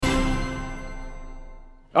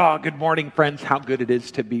Oh, good morning, friends. How good it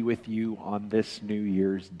is to be with you on this New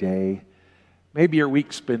Year's Day. Maybe your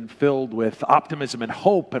week's been filled with optimism and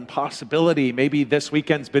hope and possibility. Maybe this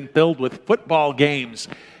weekend's been filled with football games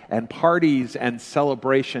and parties and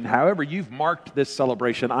celebration. However you've marked this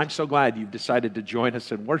celebration, I'm so glad you've decided to join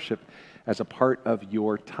us in worship as a part of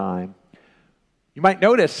your time. You might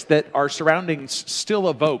notice that our surroundings still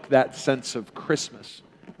evoke that sense of Christmas.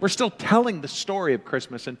 We're still telling the story of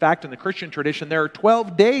Christmas. In fact, in the Christian tradition, there are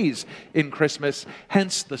 12 days in Christmas,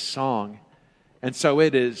 hence the song. And so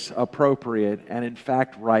it is appropriate and, in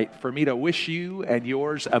fact, right for me to wish you and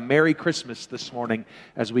yours a Merry Christmas this morning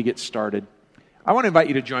as we get started. I want to invite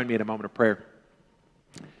you to join me in a moment of prayer.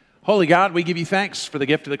 Holy God, we give you thanks for the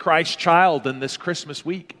gift of the Christ child in this Christmas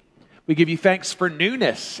week. We give you thanks for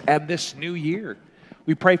newness and this new year.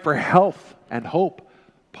 We pray for health and hope,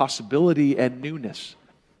 possibility and newness,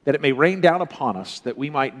 that it may rain down upon us, that we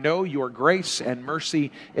might know your grace and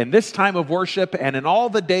mercy in this time of worship and in all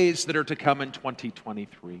the days that are to come in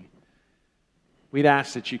 2023. We'd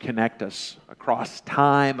ask that you connect us across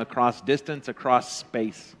time, across distance, across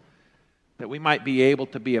space, that we might be able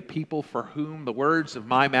to be a people for whom the words of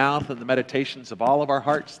my mouth and the meditations of all of our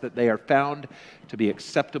hearts, that they are found to be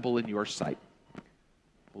acceptable in your sight.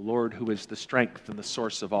 O Lord, who is the strength and the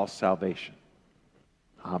source of all salvation.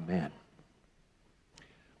 Amen.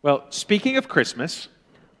 Well, speaking of Christmas,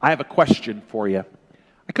 I have a question for you.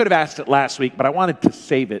 I could have asked it last week, but I wanted to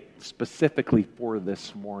save it specifically for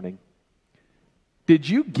this morning. Did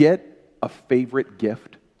you get a favorite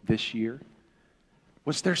gift this year?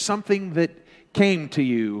 Was there something that came to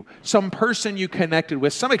you, some person you connected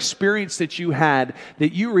with, some experience that you had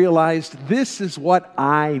that you realized this is what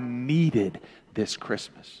I needed this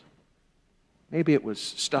Christmas? Maybe it was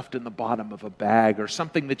stuffed in the bottom of a bag or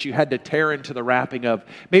something that you had to tear into the wrapping of.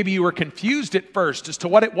 Maybe you were confused at first as to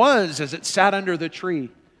what it was as it sat under the tree.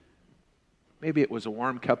 Maybe it was a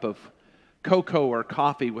warm cup of cocoa or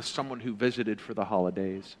coffee with someone who visited for the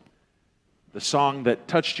holidays. The song that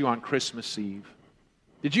touched you on Christmas Eve.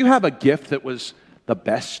 Did you have a gift that was the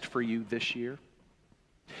best for you this year?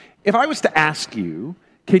 If I was to ask you,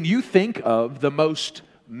 can you think of the most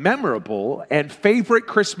memorable and favorite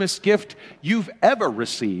Christmas gift you've ever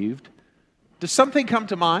received? Does something come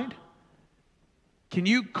to mind? Can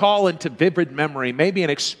you call into vivid memory maybe an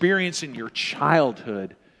experience in your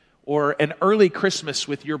childhood or an early Christmas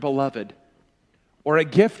with your beloved or a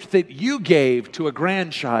gift that you gave to a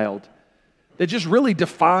grandchild that just really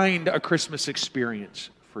defined a Christmas experience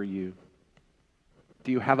for you?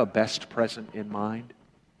 Do you have a best present in mind?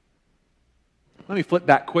 Let me flip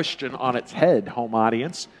that question on its head, home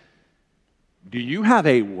audience. Do you have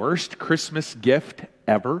a worst Christmas gift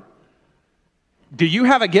ever? Do you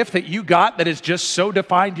have a gift that you got that has just so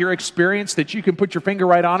defined your experience that you can put your finger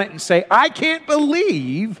right on it and say, I can't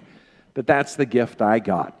believe that that's the gift I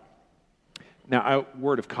got? Now, a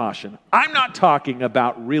word of caution. I'm not talking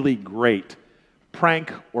about really great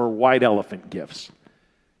prank or white elephant gifts.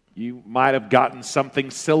 You might have gotten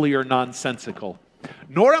something silly or nonsensical.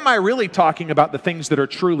 Nor am I really talking about the things that are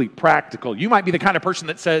truly practical. You might be the kind of person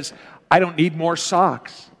that says, I don't need more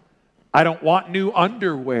socks. I don't want new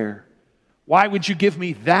underwear. Why would you give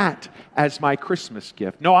me that as my Christmas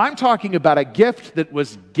gift? No, I'm talking about a gift that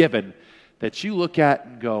was given that you look at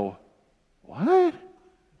and go, what?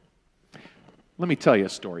 Let me tell you a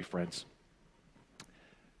story, friends.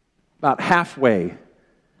 About halfway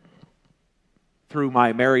through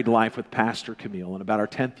my married life with Pastor Camille, in about our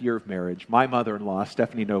 10th year of marriage, my mother-in-law,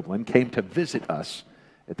 Stephanie Noblin, came to visit us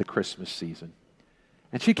at the Christmas season.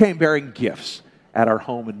 And she came bearing gifts at our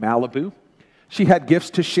home in Malibu. She had gifts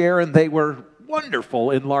to share, and they were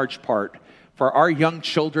wonderful in large part for our young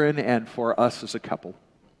children and for us as a couple.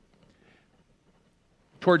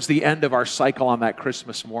 Towards the end of our cycle on that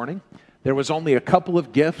Christmas morning, there was only a couple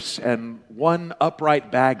of gifts and one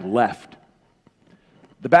upright bag left.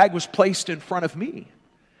 The bag was placed in front of me.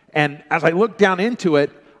 And as I looked down into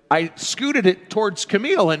it, I scooted it towards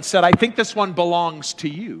Camille and said, I think this one belongs to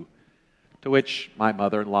you. To which my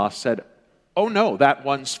mother-in-law said, oh no, that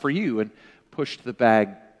one's for you, and pushed the bag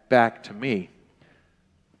back to me.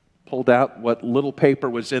 Pulled out what little paper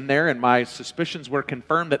was in there, and my suspicions were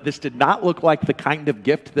confirmed that this did not look like the kind of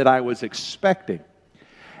gift that I was expecting.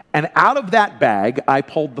 And out of that bag, I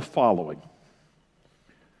pulled the following.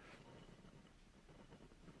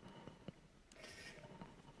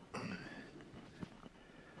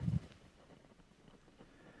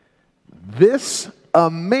 This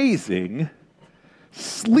amazing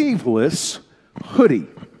sleeveless hoodie.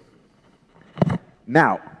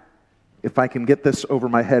 Now, if I can get this over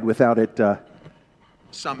my head without it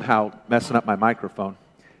somehow messing up my microphone,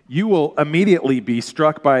 you will immediately be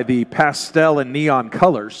struck by the pastel and neon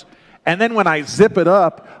colors. And then when I zip it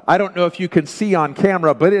up, I don't know if you can see on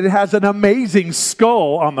camera, but it has an amazing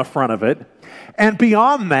skull on the front of it. And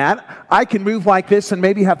beyond that, I can move like this and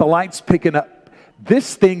maybe have the lights picking up.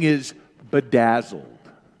 This thing is bedazzled.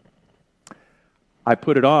 I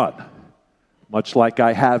put it on, much like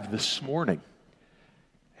I have this morning,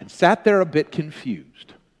 and sat there a bit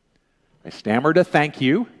confused. I stammered a thank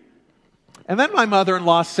you, and then my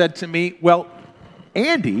mother-in-law said to me, well,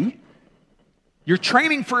 Andy, you're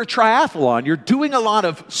training for a triathlon. You're doing a lot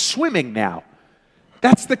of swimming now.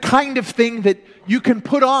 That's the kind of thing that you can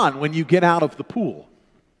put on when you get out of the pool.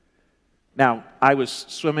 Now, I was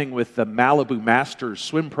swimming with the Malibu Masters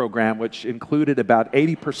swim program, which included about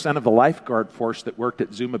 80% of the lifeguard force that worked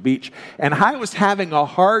at Zuma Beach. And I was having a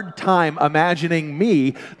hard time imagining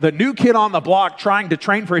me, the new kid on the block trying to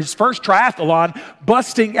train for his first triathlon,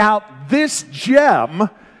 busting out this gem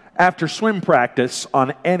after swim practice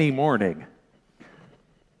on any morning.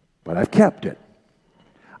 But I've kept it.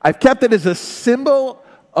 I've kept it as a symbol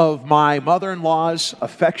of my mother-in-law's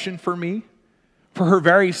affection for me, for her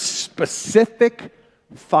very specific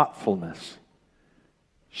thoughtfulness.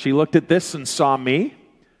 She looked at this and saw me,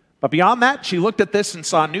 but beyond that, she looked at this and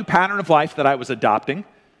saw a new pattern of life that I was adopting,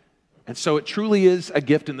 and so it truly is a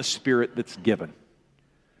gift in the Spirit that's given.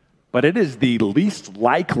 But it is the least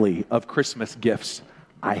likely of Christmas gifts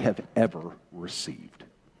I have ever received.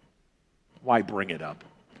 Why bring it up?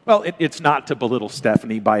 Well, it's not to belittle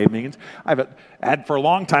Stephanie by any means. I've had for a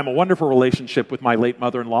long time a wonderful relationship with my late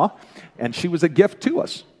mother-in-law, and she was a gift to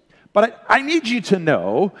us. But I need you to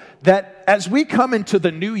know that as we come into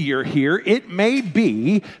the new year here, it may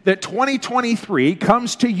be that 2023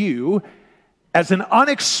 comes to you as an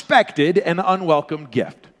unexpected and unwelcome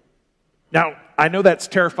gift. Now, I know that's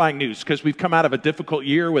terrifying news because we've come out of a difficult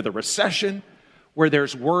year with a recession where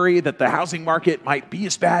there's worry that the housing market might be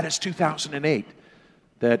as bad as 2008.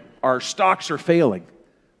 That our stocks are failing,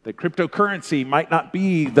 that cryptocurrency might not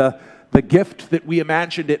be the gift that we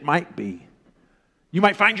imagined it might be. You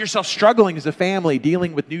might find yourself struggling as a family,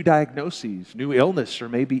 dealing with new diagnoses, new illness, or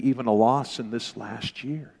maybe even a loss in this last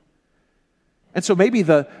year. And so maybe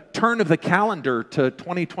the turn of the calendar to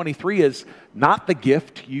 2023 is not the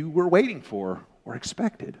gift you were waiting for or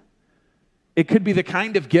expected. It could be the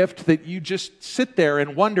kind of gift that you just sit there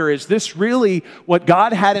and wonder, is this really what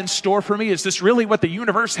God had in store for me? Is this really what the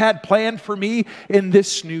universe had planned for me in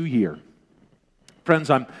this new year? Friends,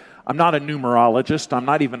 I'm not a numerologist. I'm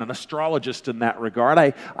not even an astrologist in that regard.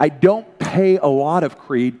 I don't pay a lot of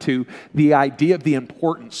creed to the idea of the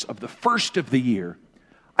importance of the first of the year.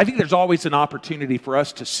 I think there's always an opportunity for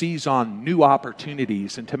us to seize on new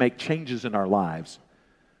opportunities and to make changes in our lives.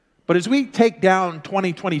 But as we take down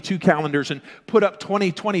 2022 calendars and put up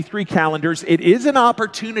 2023 calendars, it is an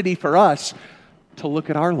opportunity for us to look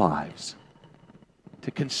at our lives,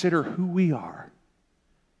 to consider who we are,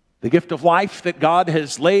 the gift of life that God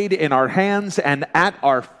has laid in our hands and at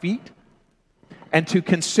our feet, and to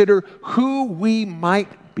consider who we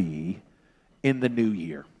might be in the new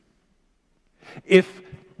year. If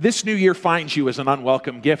this new year finds you as an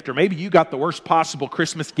unwelcome gift, or maybe you got the worst possible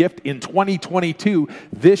Christmas gift in 2022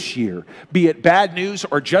 this year, be it bad news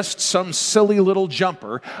or just some silly little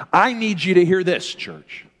jumper, I need you to hear this,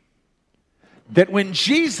 church. That when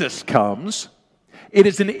Jesus comes, it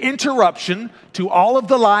is an interruption to all of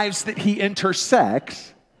the lives that he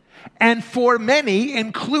intersects, and for many,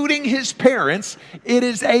 including his parents, it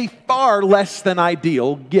is a far less than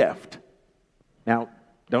ideal gift. Now,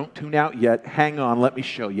 don't tune out yet. Hang on, let me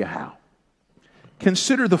show you how.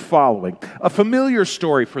 Consider the following, a familiar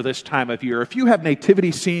story for this time of year. If you have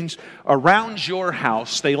nativity scenes around your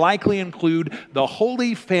house, they likely include the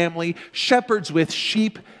Holy Family, shepherds with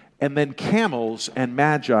sheep, and then camels and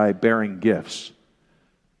magi bearing gifts.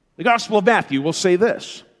 The Gospel of Matthew will say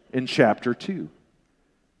this in chapter 2.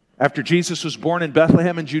 After Jesus was born in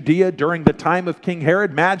Bethlehem in Judea during the time of King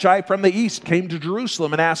Herod, Magi from the east came to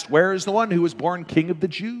Jerusalem and asked, "Where is the one who was born King of the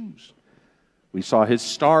Jews? We saw his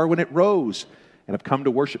star when it rose and have come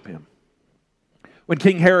to worship him." When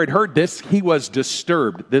King Herod heard this, he was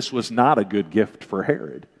disturbed. This was not a good gift for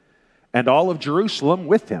Herod, and all of Jerusalem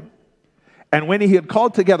with him. And when he had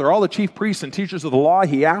called together all the chief priests and teachers of the law,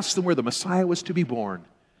 he asked them where the Messiah was to be born.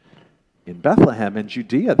 "In Bethlehem in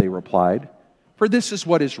Judea," they replied. "For this is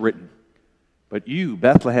what is written, but you,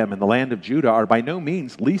 Bethlehem, in the land of Judah, are by no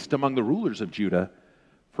means least among the rulers of Judah,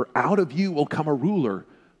 for out of you will come a ruler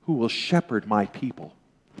who will shepherd my people."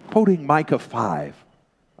 Quoting Micah 5,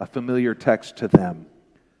 a familiar text to them.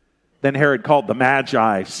 Then Herod called the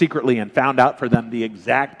Magi secretly and found out for them the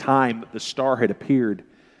exact time that the star had appeared.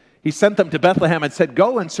 He sent them to Bethlehem and said,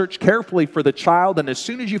 "Go and search carefully for the child, and as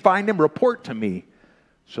soon as you find him, report to me,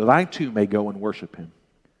 so that I too may go and worship him."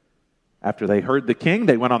 After they heard the king,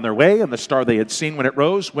 they went on their way, and the star they had seen when it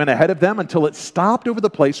rose went ahead of them until it stopped over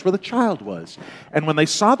the place where the child was. And when they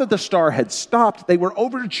saw that the star had stopped, they were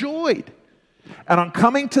overjoyed. And on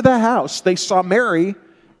coming to the house, they saw Mary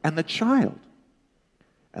and the child.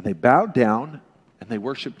 And they bowed down and they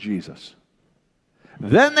worshiped Jesus.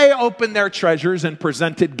 Then they opened their treasures and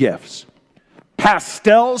presented gifts: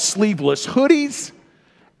 pastel sleeveless hoodies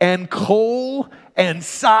and coal and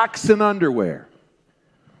socks and underwear.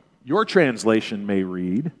 Your translation may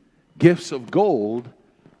read, gifts of gold,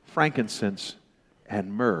 frankincense,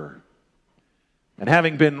 and myrrh. And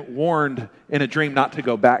having been warned in a dream not to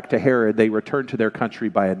go back to Herod, they returned to their country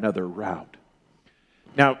by another route.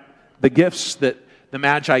 Now, the gifts that the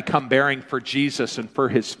Magi come bearing for Jesus and for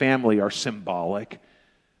his family are symbolic.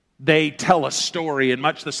 They tell a story in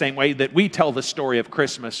much the same way that we tell the story of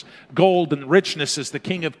Christmas. Gold and richness is the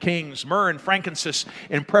King of Kings. Myrrh and frankincense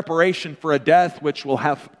in preparation for a death which will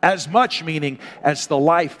have as much meaning as the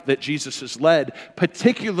life that Jesus has led,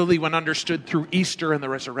 particularly when understood through Easter and the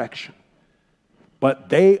resurrection. But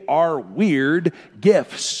they are weird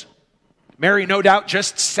gifts. Mary, no doubt,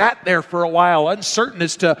 just sat there for a while, uncertain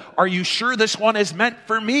as to, are you sure this one is meant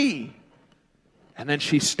for me? And then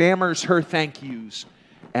she stammers her thank yous,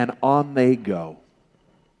 and on they go.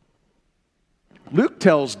 Luke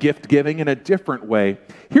tells gift giving in a different way.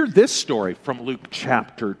 Hear this story from Luke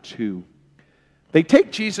chapter 2. They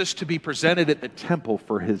take Jesus to be presented at the temple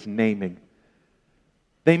for his naming.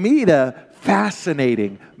 They meet a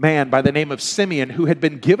fascinating man by the name of Simeon who had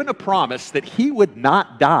been given a promise that he would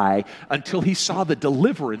not die until he saw the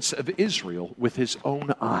deliverance of Israel with his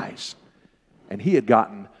own eyes. And he had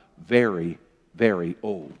gotten very, very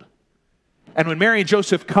old. And when Mary and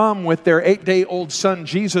Joseph come with their 8-day-old son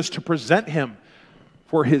Jesus to present him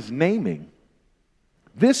for his naming,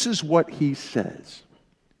 this is what he says.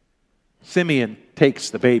 Simeon takes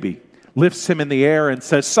the baby, lifts him in the air, and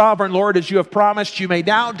says, "Sovereign Lord, as you have promised, you may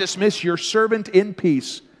now dismiss your servant in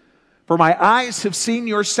peace. For my eyes have seen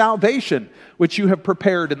your salvation, which you have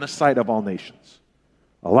prepared in the sight of all nations,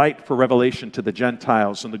 a light for revelation to the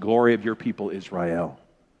Gentiles and the glory of your people Israel."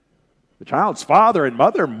 The child's father and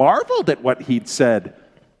mother marveled at what he'd said,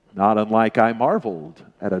 not unlike I marveled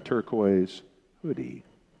at a turquoise hoodie.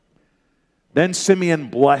 Then Simeon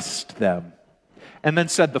blessed them and then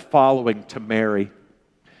said the following to Mary.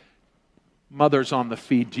 Mothers on the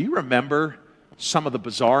feed, do you remember some of the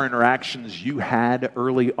bizarre interactions you had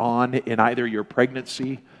early on in either your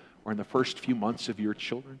pregnancy or in the first few months of your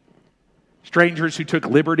children? Strangers who took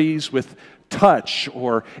liberties with touch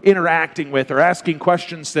or interacting with or asking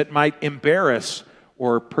questions that might embarrass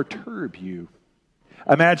or perturb you.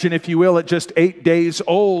 Imagine, if you will, at just 8 days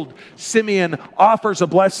old, Simeon offers a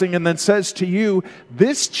blessing and then says to you,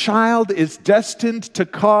 "This child is destined to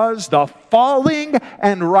cause the falling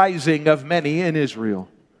and rising of many in Israel,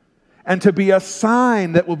 and to be a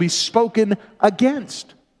sign that will be spoken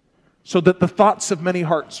against, so that the thoughts of many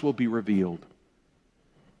hearts will be revealed.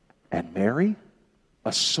 And Mary,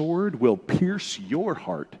 a sword will pierce your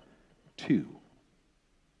heart too."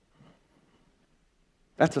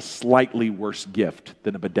 That's a slightly worse gift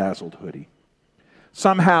than a bedazzled hoodie.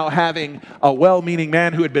 Somehow having a well-meaning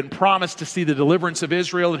man who had been promised to see the deliverance of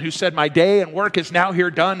Israel and who said, "My day and work is now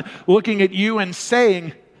here done," looking at you and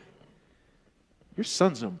saying, "Your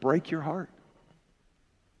son's going to break your heart.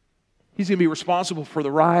 He's going to be responsible for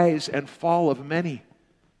the rise and fall of many.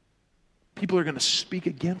 People are going to speak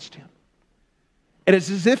against him." It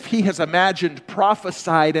is as if he has imagined,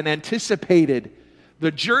 prophesied, and anticipated the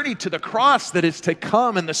journey to the cross that is to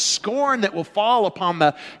come and the scorn that will fall upon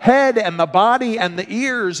the head and the body and the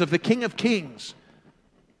ears of the King of Kings,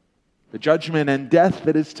 the judgment and death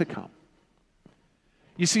that is to come.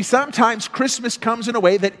 You see, sometimes Christmas comes in a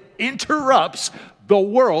way that interrupts the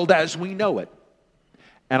world as we know it.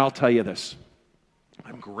 And I'll tell you this,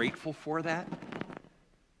 I'm grateful for that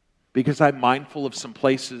because I'm mindful of some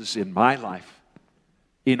places in my life,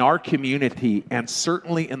 in our community, and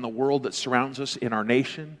certainly in the world that surrounds us, in our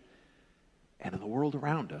nation, and in the world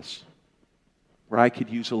around us, where I could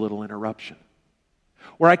use a little interruption.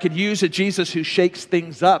 Where I could use a Jesus who shakes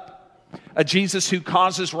things up, a Jesus who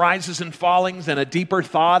causes rises and fallings, and a deeper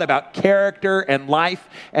thought about character and life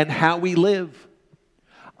and how we live.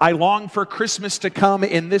 I long for Christmas to come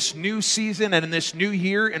in this new season and in this new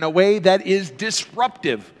year in a way that is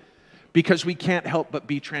disruptive, because we can't help but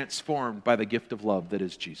be transformed by the gift of love that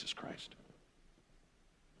is Jesus Christ.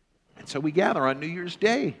 And so we gather on New Year's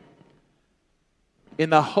Day. in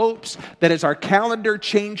the hopes that as our calendar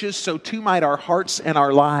changes, so too might our hearts and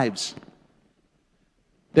our lives.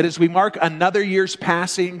 That as we mark another year's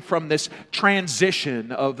passing from this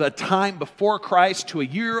transition of a time before Christ to a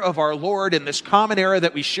year of our Lord in this common era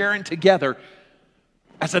that we share in together,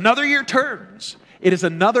 as another year turns, it is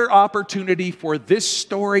another opportunity for this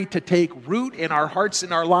story to take root in our hearts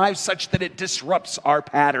and our lives such that it disrupts our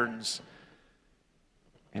patterns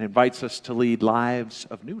and invites us to lead lives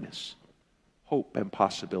of newness, hope, and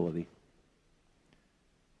possibility.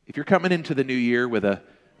 If you're coming into the new year with a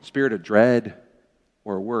spirit of dread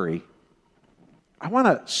or worry, I want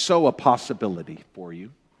to sow a possibility for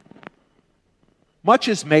you. Much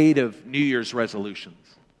is made of New Year's resolutions,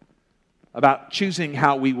 about choosing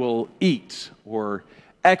how we will eat or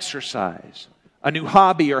exercise, a new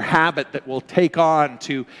hobby or habit that we'll take on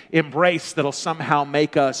to embrace that'll somehow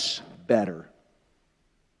make us better.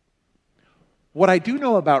 What I do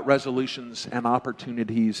know about resolutions and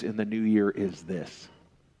opportunities in the new year is this,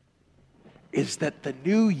 is that the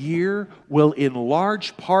new year will in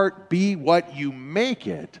large part be what you make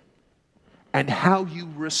it and how you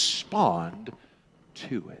respond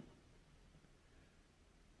to it.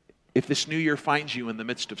 If this new year finds you in the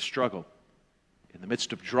midst of struggle, in the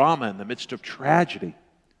midst of drama, in the midst of tragedy,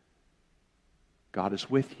 God is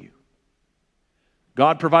with you.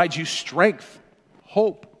 God provides you strength,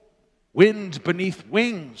 hope, wind beneath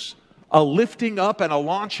wings, a lifting up and a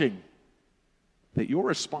launching, that your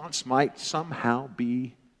response might somehow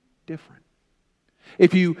be different.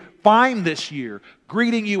 If you find this year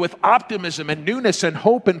greeting you with optimism and newness and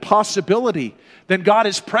hope and possibility, then God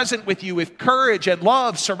is present with you with courage and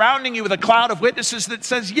love, surrounding you with a cloud of witnesses that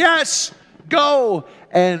says, yes, go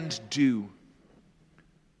and do.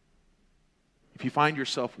 If you find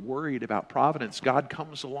yourself worried about providence, God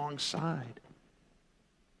comes alongside.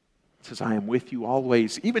 It says, I am with you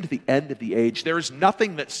always, even to the end of the age. There is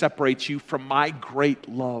nothing that separates you from my great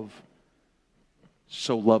love.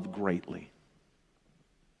 So love greatly.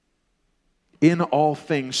 In all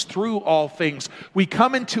things, through all things, we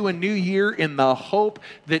come into a new year in the hope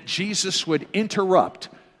that Jesus would interrupt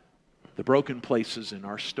the broken places in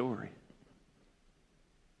our story.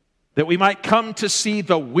 That we might come to see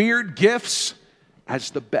the weird gifts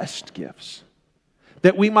as the best gifts.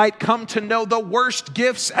 That we might come to know the worst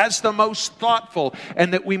gifts as the most thoughtful,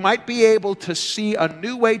 and that we might be able to see a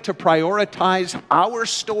new way to prioritize our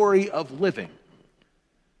story of living,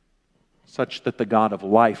 such that the God of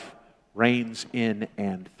life reigns in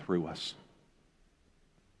and through us.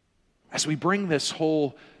 As we bring this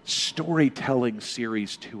whole storytelling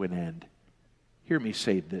series to an end, hear me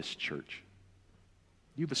say this, church.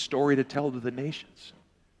 You have a story to tell to the nations.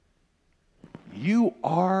 You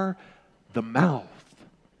are the mouth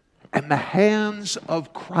and the hands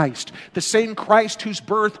of Christ, the same Christ whose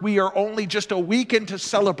birth we are only just a week into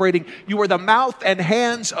celebrating. You are the mouth and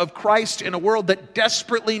hands of Christ in a world that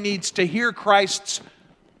desperately needs to hear Christ's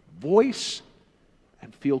voice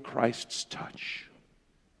and feel Christ's touch.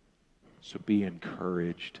 So be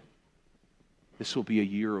encouraged. This will be a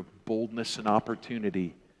year of boldness and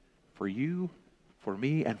opportunity for you, for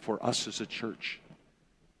me, and for us as a church.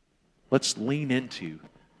 Let's lean into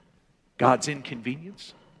God's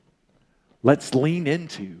inconvenience. Let's lean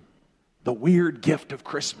into the weird gift of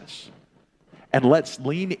Christmas. And let's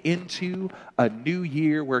lean into a new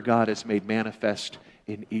year where God has made manifest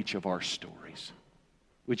in each of our stories.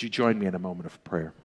 Would you join me in a moment of prayer?